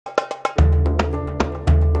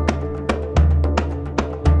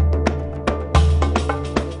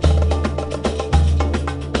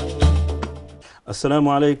Assalamu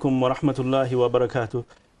alaikum wa rahmatullahi wa barakatuh.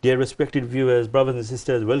 Dear respected viewers, brothers and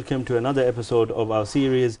sisters, welcome to another episode of our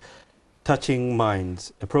series Touching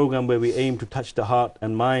Minds, a program where we aim to touch the heart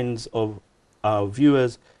and minds of our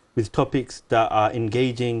viewers with topics that are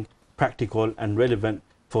engaging, practical and relevant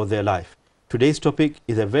for their life. Today's topic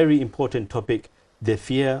is a very important topic, the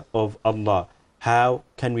fear of Allah. How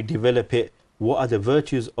can we develop it? What are the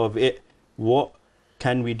virtues of it? What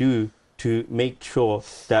can we do to make sure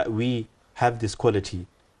that we have this quality?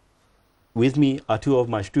 With me are two of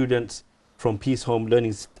my students from Peace Home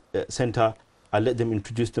Learning Center. I'll let them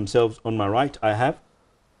introduce themselves. On my right, I have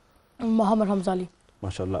Muhammad Hamzali.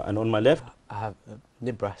 MashaAllah. And on my left, I have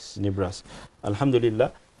Nibras. Nibras.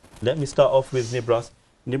 Alhamdulillah. Let me start off with Nibras.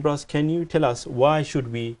 Nibras, can you tell us why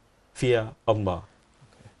should we fear Allah?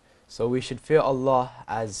 Okay. So we should fear Allah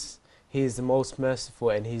as He is the most merciful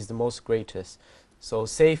and He is the most greatest. So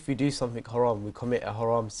say if we do something haram, we commit a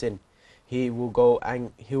haram sin, He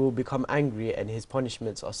will become angry and His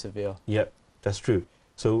punishments are severe. Yep, that's true.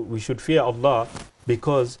 So we should fear Allah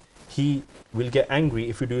because He will get angry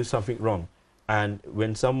if we do something wrong. And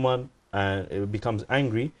when someone becomes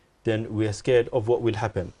angry, then we are scared of what will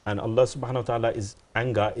happen. And Allah subhanahu wa ta'ala's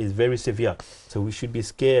anger is very severe. So we should be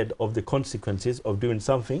scared of the consequences of doing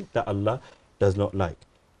something that Allah does not like.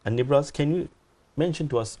 And Nibras, can you mention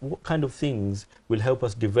to us what kind of things will help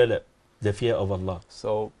us develop the fear of Allah?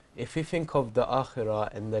 So if we think of the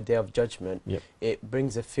Akhirah and the Day of Judgment, yep, it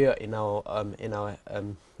brings a fear in our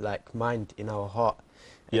like mind, in our heart.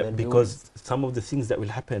 Yeah, because some of the things that will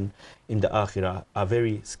happen in the Akhirah are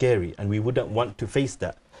very scary and we wouldn't want to face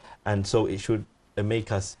that. And so it should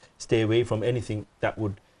make us stay away from anything that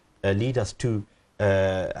would lead us to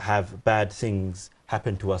have bad things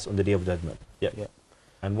happen to us on the Day of Judgment. Yeah. Yeah.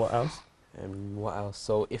 And what else? What else?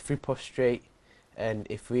 So if we prostrate and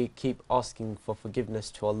if we keep asking for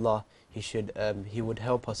forgiveness to Allah, He would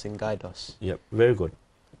help us and guide us. Yep, very good.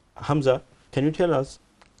 Hamza, can you tell us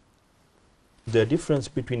the difference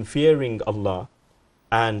between fearing Allah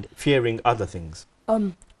and fearing other things?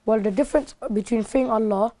 Well, the difference between fearing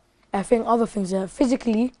Allah and fearing other things is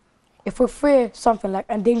physically, if we fear something like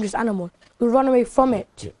a dangerous animal, we run away from it.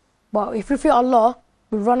 Yeah. But if we fear Allah,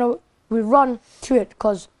 we run to it,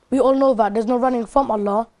 because we all know that there's no running from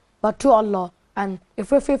Allah but to Allah. And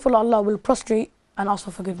if we're fearful of Allah, we'll prostrate and ask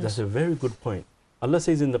for forgiveness. That's a very good point. Allah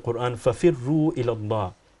says in the Quran, فَفِرُّوا إِلَى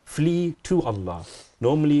اللَّهِ, flee to Allah.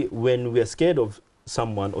 Normally when we are scared of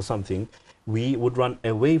someone or something, we would run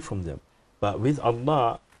away from them. But with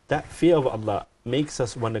Allah, that fear of Allah makes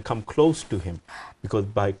us want to come close to Him, because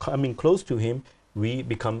by coming close to Him, we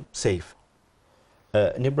become safe.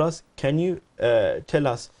 Nibras, can you tell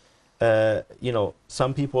us, you know,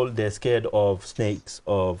 some people, they're scared of snakes,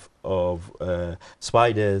 of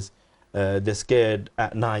spiders, they're scared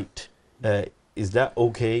at night. Is that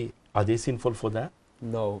okay? Are they sinful for that?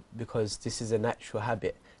 No, because this is a natural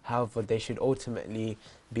habit. However, they should ultimately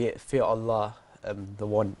fear Allah, the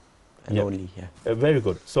one and yep, only. Yeah. Very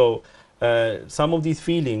good. So some of these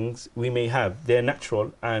feelings we may have, they're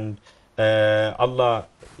natural, and Allah,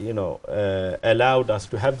 you know, allowed us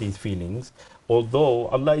to have these feelings. Although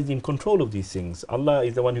Allah is in control of these things. Allah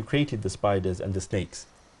is the one who created the spiders and the snakes,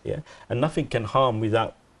 yeah, and nothing can harm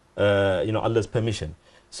without you know, Allah's permission.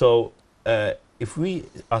 So if we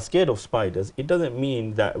are scared of spiders, it doesn't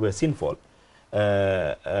mean that we're sinful,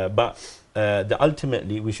 but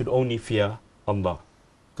ultimately we should only fear Allah,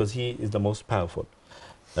 because He is the most powerful.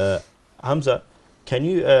 Hamza, can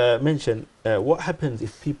you mention what happens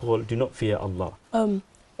if people do not fear Allah?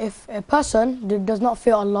 If a person does not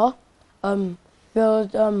fear Allah,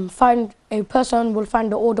 will find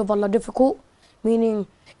the order of Allah difficult. Meaning,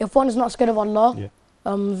 if one is not scared of Allah, yeah,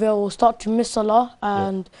 they'll start to miss Allah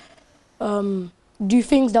and do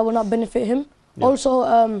things that will not benefit him. Yeah.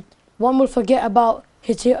 Also, one will forget about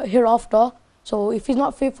his hereafter. So if he's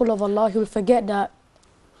not faithful of Allah, he'll forget about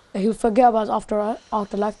his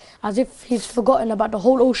afterlife, as if he's forgotten about the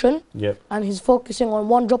whole ocean. Yep. And he's focusing on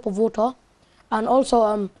one drop of water. And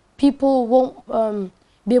also, people won't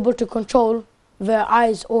be able to control their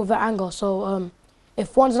eyes or their anger. So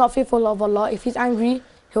if one's not faithful of Allah, if he's angry,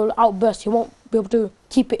 he'll outburst. He won't be able to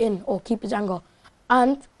keep it in or keep his anger.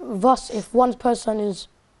 And thus, if one person is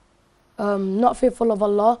not faithful of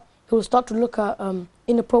Allah, he will start to look at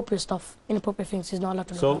inappropriate stuff, inappropriate things he's not allowed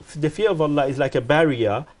to look at. So the fear of Allah is like a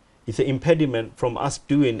barrier, it's an impediment from us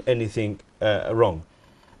doing anything wrong.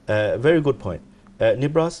 Very good point.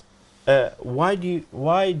 Nibras,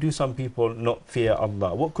 why do some people not fear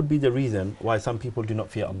Allah? What could be the reason why some people do not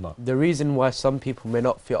fear Allah? The reason why some people may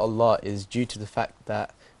not fear Allah is due to the fact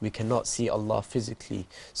that we cannot see Allah physically.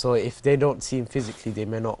 So if they don't see Him physically, they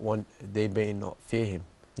may not fear Him.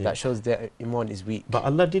 Yeah. That shows their iman is weak. But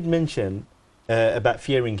Allah did mention about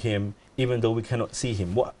fearing Him, even though we cannot see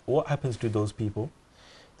Him. What happens to those people?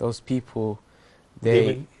 Those people, They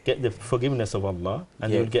will get the forgiveness of Allah,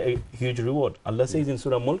 and they will get a huge reward. Allah says in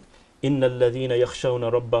Surah Mulk, إِنَّ الَّذِينَ يَخْشَوْنَ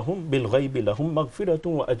رَبَّهُمْ بِالْغَيْبِ لَهُمْ مَغْفِرَةٌ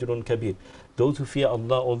وَأَجْرٌ كَبِيرٌ. Those who fear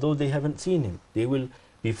Allah, although they haven't seen Him, they will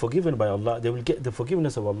be forgiven by Allah. They will get the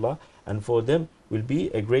forgiveness of Allah, and for them will be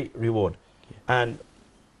a great reward. And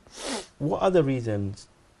what other reasons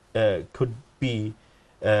could be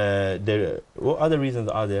there? What other reasons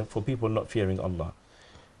are there for people not fearing Allah?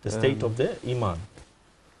 The state of their iman.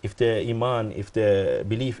 If their iman, if their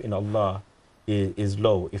belief in Allah is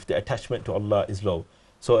low, if the attachment to Allah is low.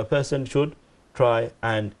 So a person should try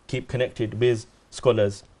and keep connected with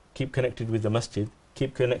scholars, keep connected with the masjid,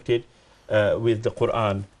 keep connected with the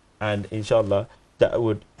Quran, and inshallah that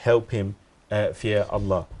would help him fear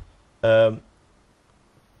Allah.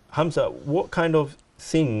 Hamza, what kind of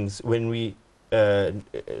things when we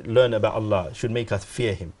learn about Allah should make us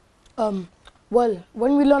fear Him? Well,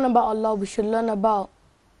 when we learn about Allah, we should learn about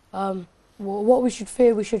what we should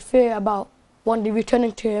fear. We should fear about one day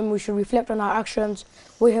returning to Him. We should reflect on our actions,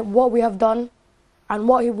 what we have done, and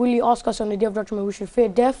what He really asks us on the Day of Judgment. We should fear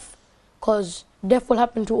death, because death will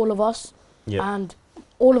happen to all of us, and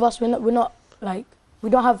all of us we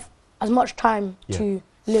don't have as much time to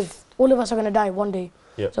live. All of us are going to die one day,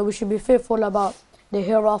 so we should be fearful about the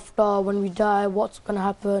hereafter. When we die, what's going to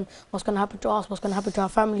happen? What's going to happen to us? What's going to happen to our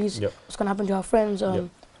families? What's going to happen to our friends?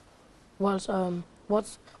 What's going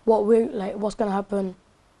to happen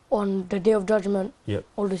on the Day of Judgment?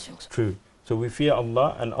 All these things. True. So we fear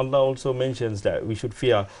Allah, and Allah also mentions that we should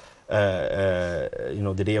fear,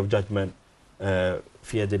 the Day of Judgment,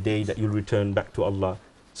 fear the day that you'll return back to Allah.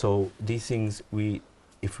 So these things,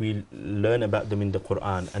 if we learn about them in the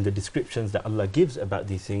Quran and the descriptions that Allah gives about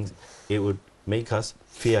these things, it would make us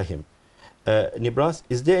fear Him. Nibras,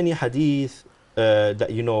 is there any hadith that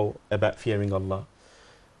you know about fearing Allah?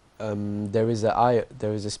 There is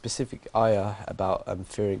a specific ayah about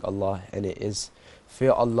fearing Allah, and it is,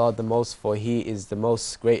 fear Allah the most, for He is the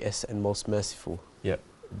most greatest and most merciful. Yeah,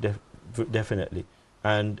 definitely.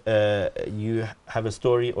 And you have a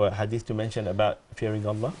story or a hadith to mention about fearing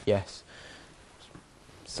Allah? Yes.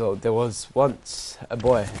 So there was once a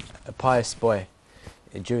pious boy,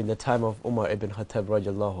 during the time of Umar ibn Khattab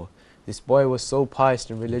radiallahu. This boy was so pious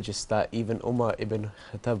and religious that even Umar ibn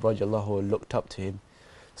Khattab radiallahu looked up to him.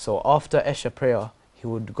 So after Isha prayer, he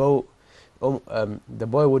would go, the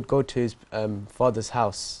boy would go to his father's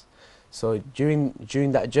house. So during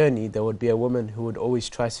that journey, there would be a woman who would always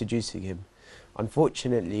try seducing him.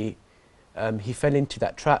 Unfortunately, he fell into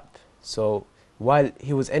that trap. So while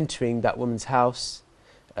he was entering that woman's house,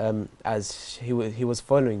 as he was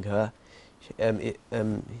following her,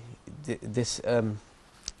 this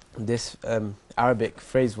Arabic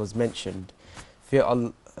phrase was mentioned: fear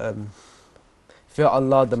Allah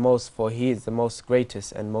the most, for He is the most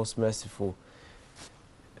greatest and most merciful.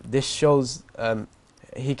 This shows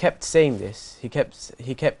he kept saying this. He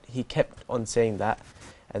kept on saying that,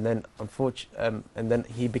 and then and then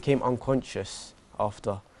he became unconscious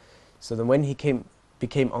after. So then when he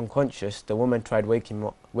became unconscious, the woman tried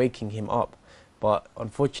waking him up, but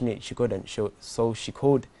unfortunately she couldn't. So she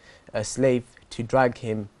called a slave to drag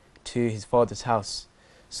him to his father's house.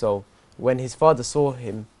 So when his father saw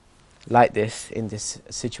him like this, in this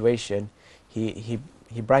situation, he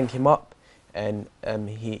brought him up, and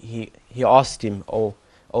he asked him,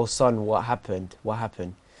 "Oh son, what happened? What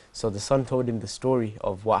happened?" So the son told him the story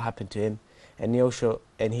of what happened to him, and he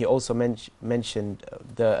also mentioned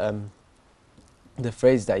the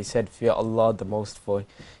phrase that he said, "Fear Allah the most, for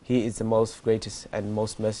He is the most greatest and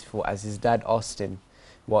most merciful," as his dad asked him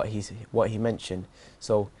what he mentioned.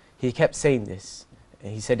 So he kept saying this,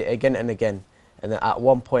 and he said it again and again, and then at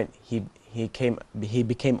one point he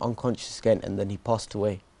became unconscious again, and then he passed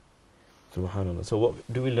away. Subhanallah. So what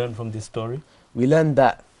do we learn from this story? We learned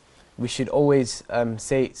that we should always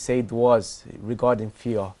say du'as regarding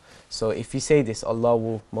fear. So if you say this, Allah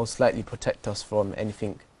will most likely protect us from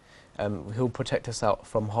anything. He'll protect us out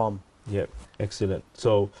from harm. Yeah, excellent.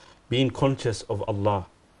 So being conscious of Allah,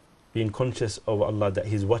 that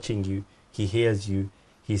He's watching you, He hears you,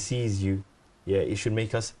 He sees you, it should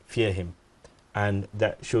make us fear Him, and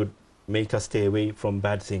that should make us stay away from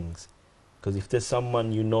bad things. Because if there's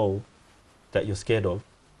someone you know that you're scared of,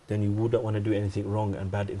 then you wouldn't want to do anything wrong and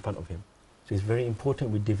bad in front of him. So it's very important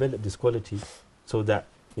we develop this quality, so that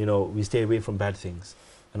we stay away from bad things,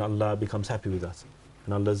 and Allah becomes happy with us,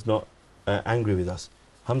 and Allah is not angry with us.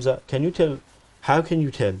 Hamza, can you tell how can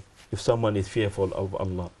you tell if someone is fearful of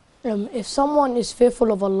Allah? If someone is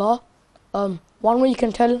fearful of Allah, one way you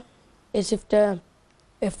can tell is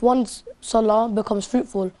if one's salah becomes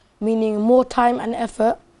fruitful, meaning more time and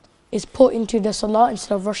effort is put into the salah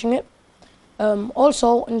instead of rushing it.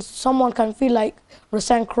 Also, someone can feel like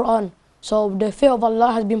reciting Quran, so the fear of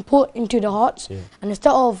Allah has been put into the hearts, and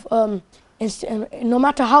instead of no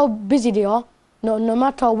matter how busy they are, no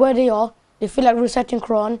matter where they are, they feel like reciting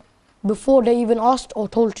Quran before they even asked or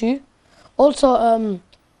told to. Also,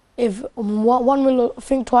 if one will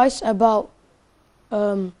think twice about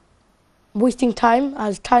wasting time,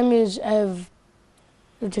 as time is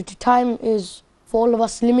for all of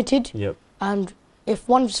us limited. Yep. And if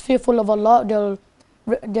one's fearful of Allah,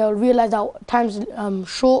 they'll realize that time's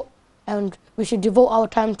short, and we should devote our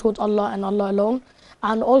time towards Allah and Allah alone.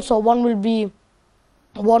 And also, one will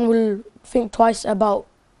think twice about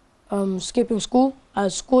skipping school,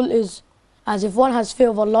 as if one has fear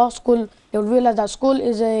of Allah, they'll realize that school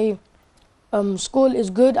is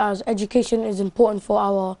good, as education is important for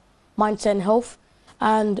our mindset and health,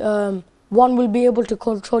 and one will be able to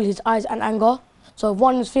control his eyes and anger. So if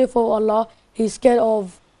one is fearful of Allah, he's scared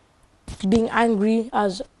of being angry,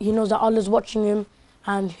 as he knows that Allah is watching him,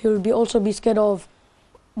 and he'll also be scared of,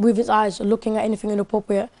 with his eyes, looking at anything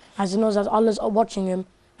inappropriate, as he knows that Allah is watching him,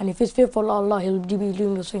 and if he's fearful of Allah, he'll be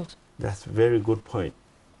doing those things. That's a very good point.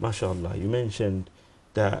 MashaAllah. You mentioned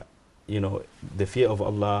that, the fear of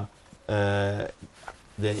Allah, the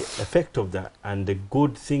effect of that, and the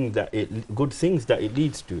good things that it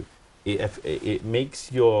leads to. It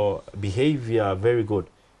makes your behavior very good.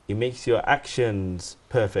 It makes your actions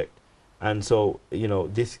perfect. And so,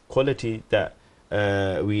 this quality that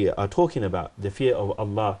we are talking about, the fear of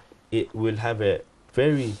Allah, it will have a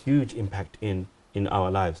very huge impact in our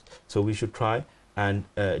lives. So we should try and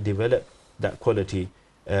develop that quality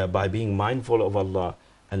by being mindful of Allah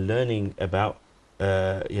and learning about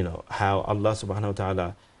how Allah subhanahu wa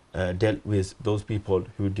ta'ala dealt with those people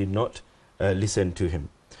who did not listen to him.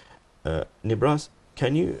 Nibras,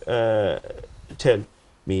 can you tell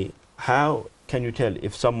me, how can you tell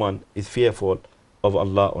if someone is fearful of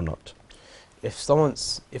Allah or not? If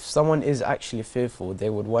someone is actually fearful, they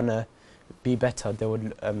would want to be better. They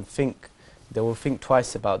would think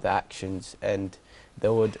twice about their actions, and they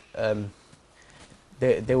would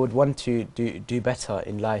want to do better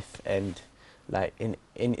in life, and like in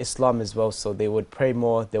Islam as well. So they would pray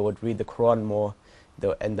more, they would read the Quran more,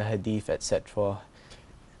 and the Hadith, etc.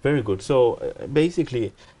 Very good. So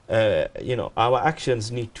basically, our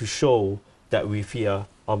actions need to show that we fear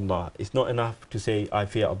Allah. It's not enough to say I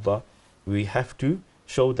fear Allah. We have to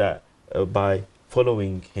show that by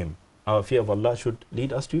following Him. Our fear of Allah should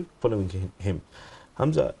lead us to following Him.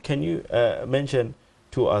 Hamza, can you mention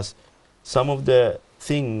to us some of the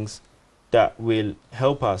things that will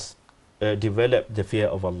help us develop the fear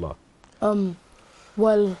of Allah?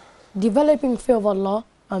 Well, developing fear of Allah,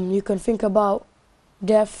 you can think about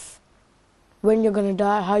death, when you're going to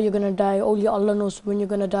die, how you're going to die. Only Allah knows when you're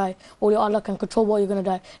going to die. Only Allah can control what you're going to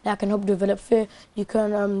die. That can help develop fear. You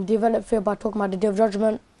can develop fear by talking about the Day of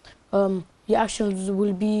Judgment. Your actions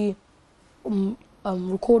will be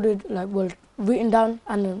recorded, written down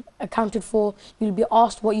and accounted for. You'll be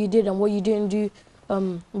asked what you did and what you didn't do.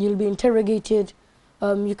 You'll be interrogated.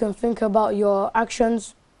 You can think about your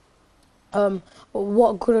actions.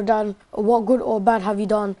 What good or bad have you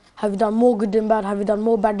done? Have you done more good than bad? Have you done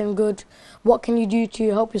more bad than good? What can you do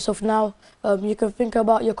to help yourself now? You can think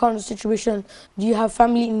about your current situation. Do you have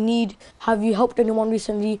family in need? Have you helped anyone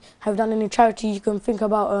recently? Have you done any charity? You can think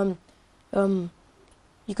about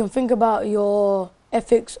your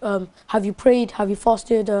ethics. Have you prayed? Have you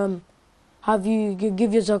fasted? Have you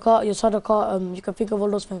give your zakat, your sadaqah? You can think of all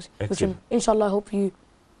those things. Excellent. Which can, inshallah, help you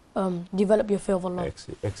develop your fear of Allah.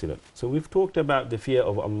 Excellent. So we've talked about the fear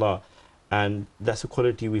of Allah, and that's a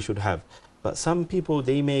quality we should have. But some people,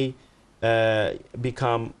 they may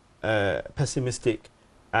become pessimistic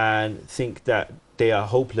and think that they are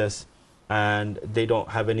hopeless and they don't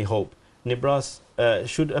have any hope. Nibras,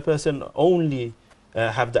 should a person only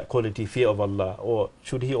have that quality, fear of Allah, or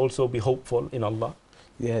should he also be hopeful in Allah?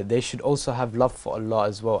 Yeah, they should also have love for Allah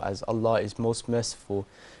as well, as Allah is most merciful,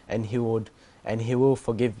 and He will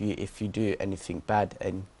forgive you if you do anything bad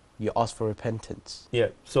and you ask for repentance. Yeah,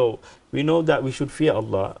 so we know that we should fear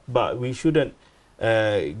Allah, but we shouldn't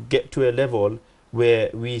get to a level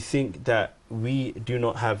where we think that we do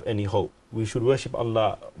not have any hope. We should worship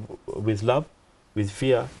Allah with love, with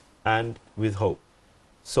fear, and with hope.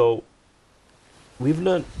 So we've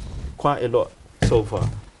learned quite a lot so far,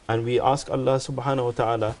 and we ask Allah subhanahu wa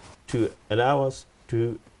ta'ala to allow us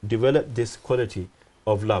to develop this quality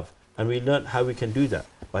of love, And we learn how we can do that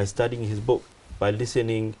by studying his book, by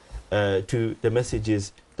listening to the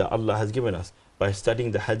messages that Allah has given us, by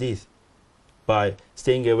studying the hadith, by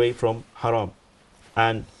staying away from haram.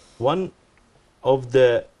 And one of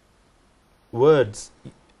the words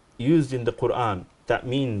used in the Quran that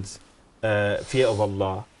means fear of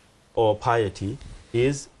Allah or piety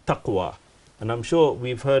is taqwa. And I'm sure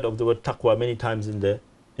we've heard of the word taqwa many times in the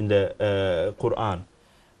Quran.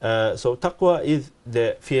 So taqwa is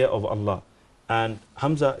the fear of Allah. And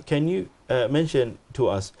Hamza, can you mention to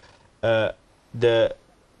us the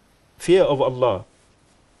fear of Allah,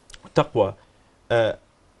 taqwa?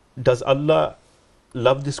 Does Allah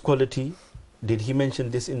love this quality? Did he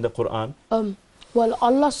mention this in the Quran? Well,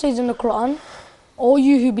 Allah says in the Quran, all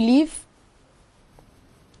you who believe,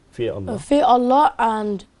 fear Allah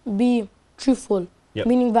and be truthful. Yep.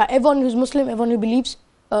 Meaning that everyone who's Muslim, everyone who believes,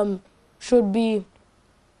 should be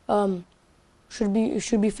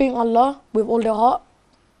fearing Allah with all their heart.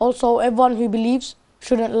 Also, everyone who believes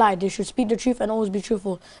shouldn't lie. They should speak the truth and always be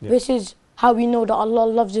truthful. Yep. This is how we know that Allah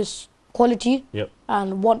loves this quality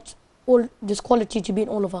and wants all this quality to be in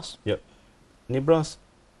all of us. Yep. Nibras,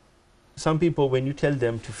 some people, when you tell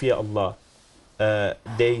them to fear Allah,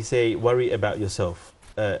 they say, worry about yourself.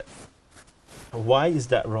 Why is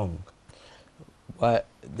that wrong? Well,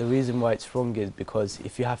 the reason why it's wrong is because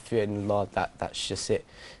if you have fear in Allah, that's just it.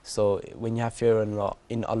 So when you have fear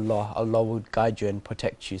in Allah, Allah will guide you and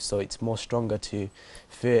protect you. So it's more stronger to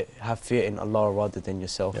have fear in Allah rather than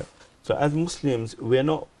yourself. Yep. So as Muslims, we are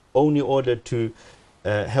not only ordered to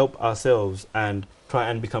help ourselves and try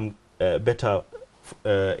and become better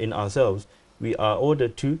in ourselves, we are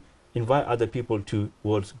ordered to invite other people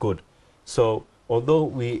towards good. So although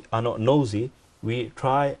we are not nosy, we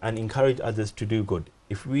try and encourage others to do good.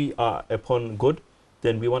 If we are upon good,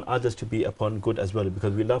 then we want others to be upon good as well,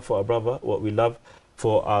 because we love for our brother what we love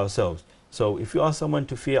for ourselves. So if you ask someone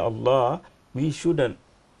to fear Allah, we shouldn't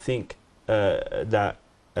think that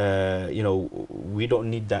we don't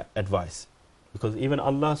need that advice, because even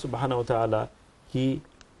Allah subhanahu wa ta'ala, he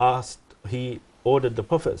ordered the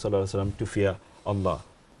Prophet sallallahu alaihi wasallam to fear Allah.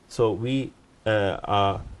 So we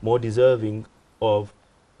are more deserving of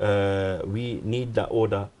we need that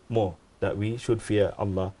order more, that we should fear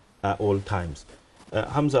Allah at all times.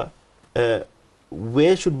 Hamza,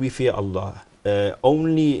 where should we fear Allah?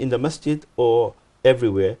 Only in the masjid or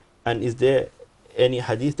everywhere? And is there any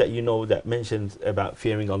hadith that you know that mentions about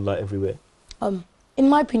fearing Allah everywhere? In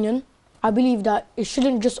my opinion, I believe that it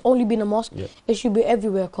shouldn't just only be in a mosque. Yeah. It should be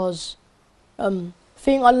everywhere, because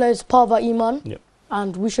fearing Allah is part of our iman. Yeah.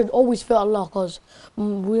 And we should always fear Allah, because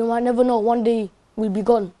we might never know, one day we'll be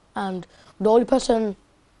gone, and the only person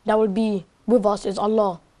that will be with us is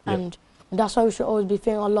Allah. Yep. And that's why we should always be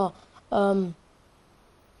fearing Allah.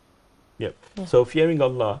 Yep. Yeah. So fearing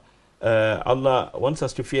Allah, Allah wants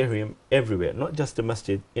us to fear Him everywhere, not just the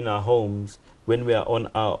masjid, in our homes, when we are on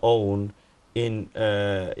our own, in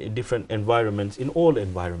different environments, in all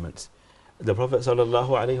environments. The Prophet sallallahu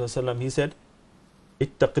alaihi wasallam, he said,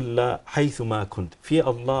 "Ittaqillah haythuma kunt." Fear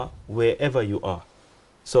Allah wherever you are.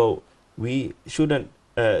 So we shouldn't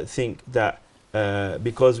think that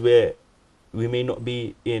because we may not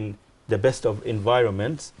be in the best of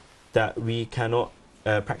environments, that we cannot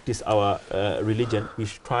practice our religion. We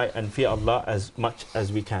should try and fear Allah as much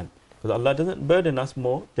as we can, because Allah doesn't burden us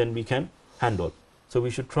more than we can handle. So we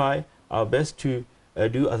should try our best to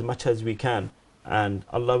do as much as we can, and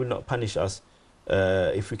Allah will not punish us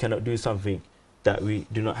if we cannot do something that we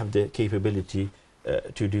do not have the capability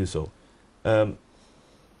to do so.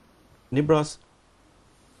 Nibras,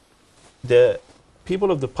 the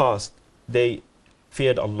people of the past, they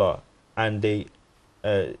feared Allah and they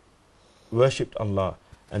worshipped Allah,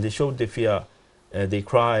 and they showed their fear, they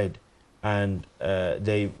cried, and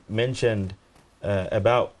they mentioned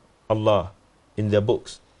about Allah in their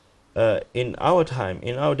books. In our time,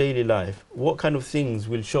 in our daily life, what kind of things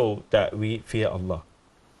will show that we fear Allah?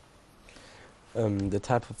 The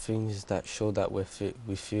type of things that show that we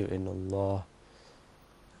fear in Allah.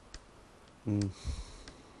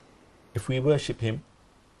 If we worship Him,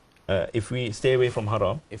 if we stay away from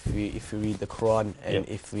haram, if we read the Quran, and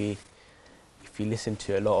if we listen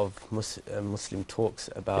to a lot of Muslim talks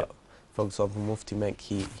about, for example, Mufti Menk,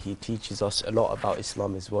 he teaches us a lot about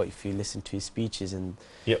Islam as well. If you listen to his speeches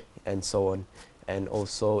and so on, and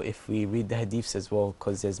also if we read the hadiths as well,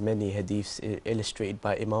 because there's many hadiths illustrated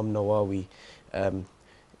by Imam Nawawi,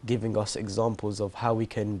 giving us examples of how we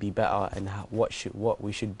can be better and what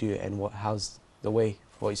we should do and how's the way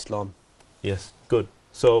for Islam. Yes, good.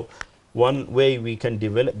 So one way we can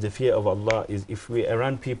develop the fear of Allah is if we're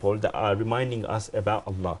around people that are reminding us about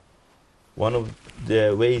Allah. one of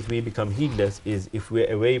the ways we become heedless is if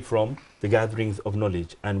we're away from the gatherings of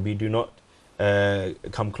knowledge and we do not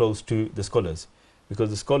come close to the scholars. Because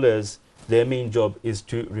the scholars, their main job is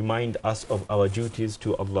to remind us of our duties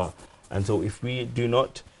to Allah. And so if we do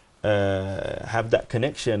not have that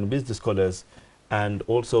connection with the scholars and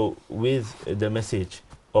also with the message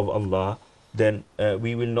of Allah, then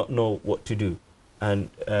we will not know what to do, and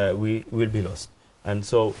we will be lost. And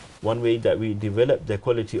so one way that we develop the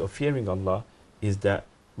quality of fearing Allah is that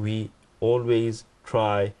we always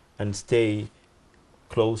try and stay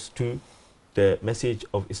close to the message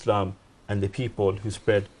of Islam and the people who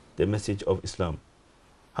spread the message of Islam.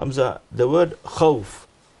 Hamza, the word khawf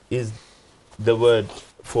is the word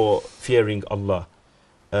for fearing Allah.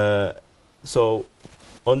 So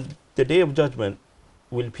on the Day of Judgment,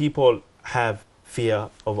 will people have fear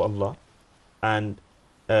of Allah? And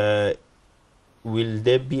will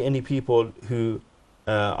there be any people who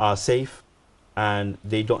are safe and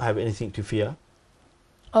they don't have anything to fear?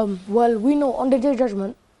 Well, we know on the Day of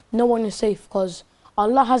Judgment, no one is safe, because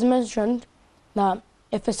Allah has mentioned that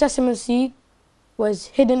if a sesame seed was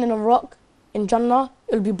hidden in a rock in Jannah,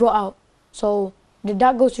 it will be brought out. So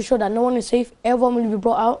that goes to show that no one is safe, everyone will be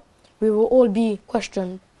brought out, we will all be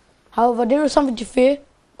questioned. However, there is something to fear,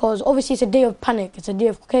 because obviously it's a day of panic, it's a day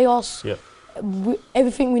of chaos. Yeah.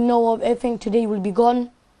 Everything we know of, everything today will be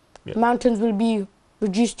gone. Yeah. Mountains will be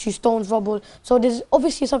reduced to stones, rubble. So there's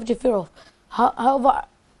obviously something to fear of. However,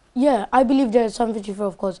 yeah, I believe there is something to fear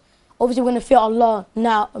of, because obviously we're going to fear Allah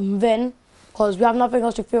now and then, because we have nothing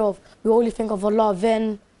else to fear of. We only think of Allah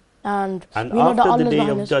then, and we know that Allah is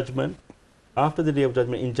behind us. After the Day of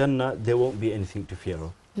Judgment in Jannah, there won't be anything to fear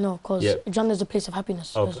of. No, because Jannah is a place of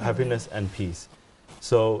happiness. Of happiness and peace.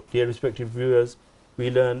 So, dear respected viewers, we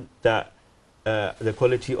learn that the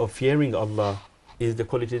quality of fearing Allah is the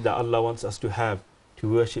quality that Allah wants us to have,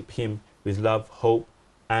 to worship Him with love, hope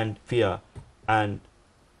and fear. And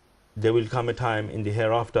there will come a time in the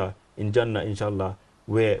hereafter, in Jannah inshallah,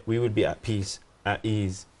 where we will be at peace, at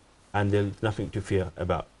ease, and there's nothing to fear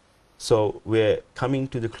about. So we're coming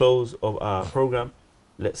to the close of our program.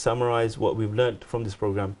 Let's summarize what we've learned from this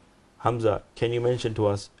program. Hamza, can you mention to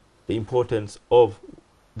us the importance of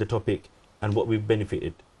the topic and what we've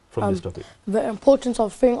benefited from this topic? The importance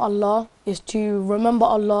of fearing Allah is to remember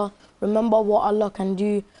Allah, remember what Allah can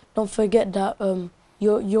do. Don't forget that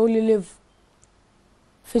you only live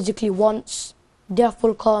physically once. Death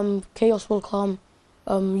will come, chaos will come,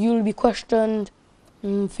 you will be questioned.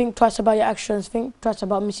 Think twice about your actions, think twice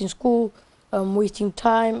about missing school, wasting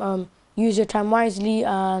time, use your time wisely,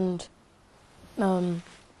 and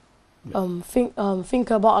think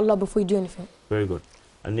about Allah before you do anything. Very good.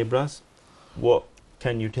 And Nibras, what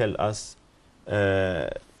can you tell us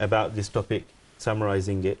about this topic,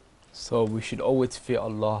 summarizing it? So we should always fear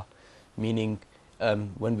Allah, meaning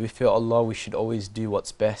when we fear Allah, we should always do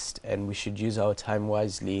what's best, and we should use our time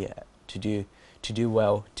wisely to do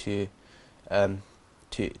well, to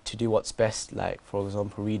do what's best, like for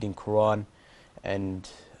example reading Quran, and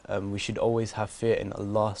we should always have fear in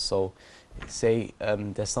Allah. So say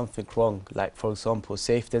there's something wrong, like for example,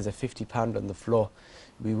 say if there's a £50 on the floor,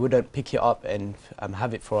 we wouldn't pick it up and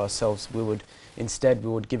have it for ourselves. We would instead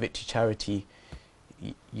give it to charity.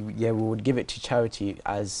 We would give it to charity,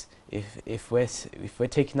 as if we're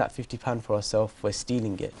taking that £50 for ourselves, we're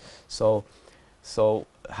stealing it. So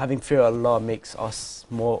having fear of Allah makes us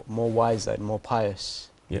more wiser and more pious.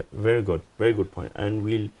 Yeah, very good point. And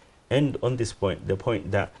we'll end on this point, the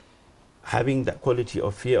point that having that quality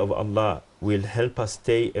of fear of Allah will help us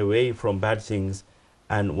stay away from bad things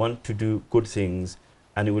and want to do good things,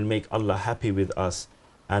 and it will make Allah happy with us.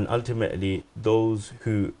 And ultimately, those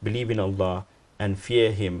who believe in Allah and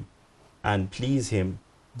fear Him and please Him,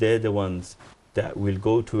 they're the ones that will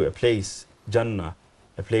go to a place, Jannah,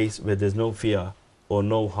 a place where there's no fear or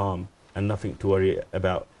no harm and nothing to worry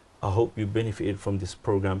about. I hope you benefited from this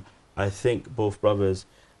program. I thank both brothers,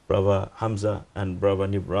 Brother Hamza and Brother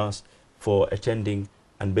Nibras, for attending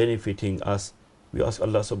and benefiting us. We ask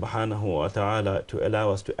Allah subhanahu wa ta'ala to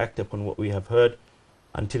allow us to act upon what we have heard.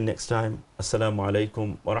 Until next time, Assalamu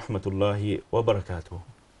alaikum wa rahmatullahi wa barakatuh.